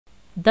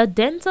The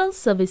Dental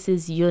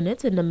Services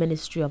Unit in the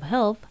Ministry of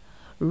Health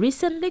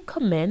recently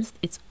commenced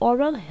its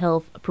oral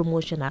health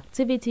promotion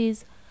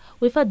activities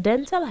with a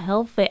dental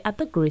health fair at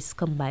the Grace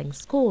Combined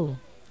School.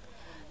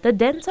 The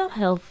dental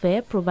health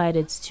fair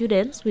provided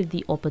students with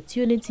the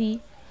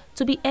opportunity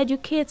to be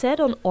educated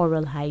on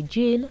oral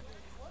hygiene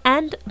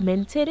and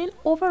maintaining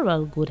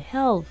overall good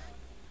health.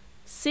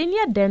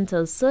 Senior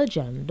dental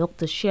surgeon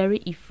Dr.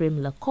 Sherry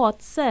Ephraim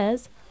Lacotte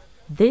says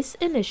this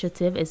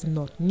initiative is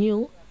not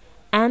new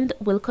and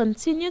will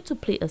continue to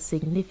play a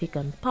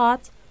significant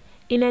part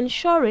in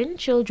ensuring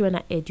children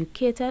are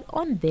educated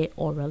on their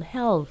oral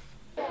health.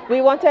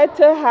 We wanted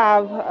to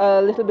have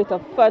a little bit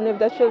of fun with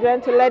the children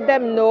to let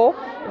them know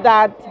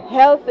that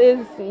health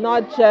is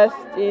not just,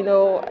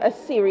 a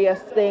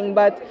serious thing,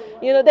 but,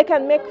 they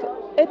can make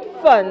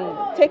it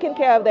fun. Taking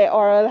care of their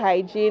oral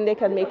hygiene, they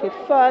can make it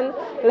fun.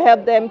 It'll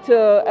help them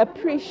to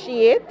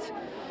appreciate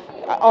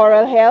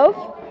oral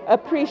health,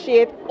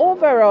 appreciate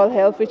overall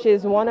health, which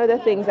is one of the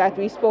things that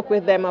we spoke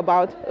with them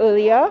about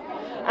earlier,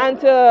 and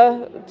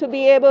to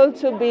be able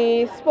to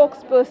be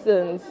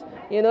spokespersons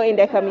in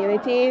their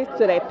community,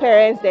 to their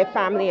parents, their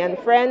family and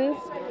friends,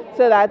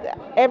 so that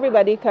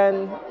everybody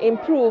can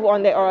improve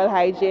on their oral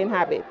hygiene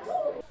habits.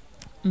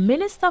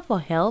 Minister for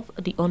Health,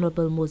 the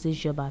Honorable Moses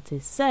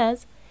Jabate,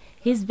 says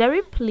he's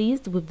very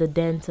pleased with the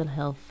dental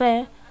health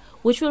fair,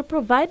 which will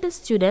provide the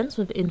students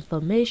with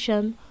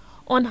information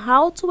on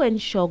how to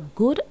ensure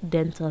good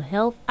dental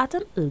health at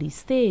an early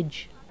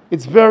stage.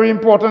 It's very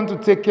important to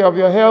take care of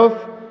your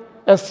health,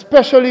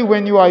 especially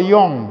when you are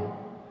young.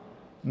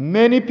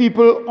 Many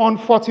people,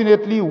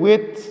 unfortunately,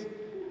 wait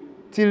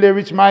till they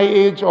reach my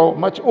age or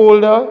much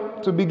older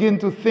to begin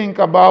to think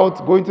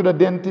about going to the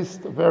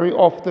dentist very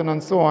often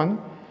and so on.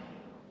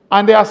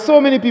 And there are so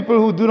many people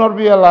who do not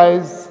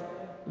realize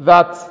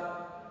that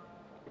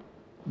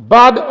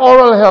bad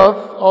oral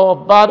health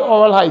or bad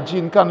oral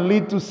hygiene can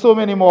lead to so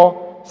many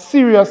more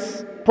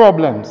serious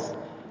problems.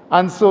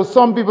 And so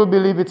some people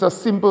believe it's a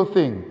simple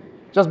thing.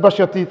 Just brush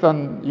your teeth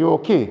and you're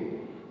okay.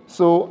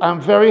 So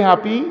I'm very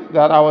happy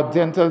that our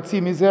dental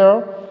team is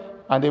here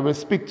and they will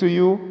speak to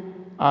you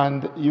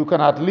and you can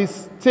at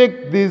least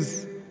take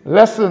these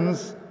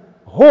lessons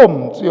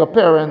home to your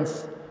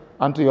parents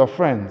and to your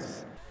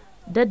friends.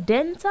 The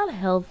dental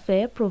health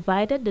fair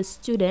provided the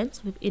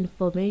students with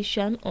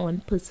information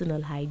on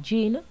personal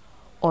hygiene,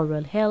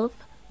 oral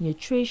health,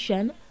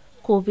 nutrition,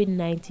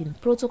 COVID-19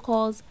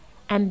 protocols,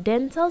 and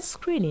dental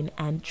screening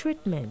and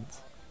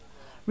treatment.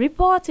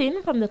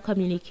 Reporting from the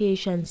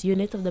Communications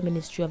Unit of the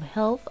Ministry of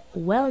Health,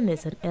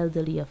 Wellness and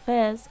Elderly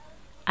Affairs,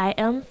 I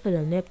am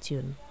Phil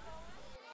Neptune.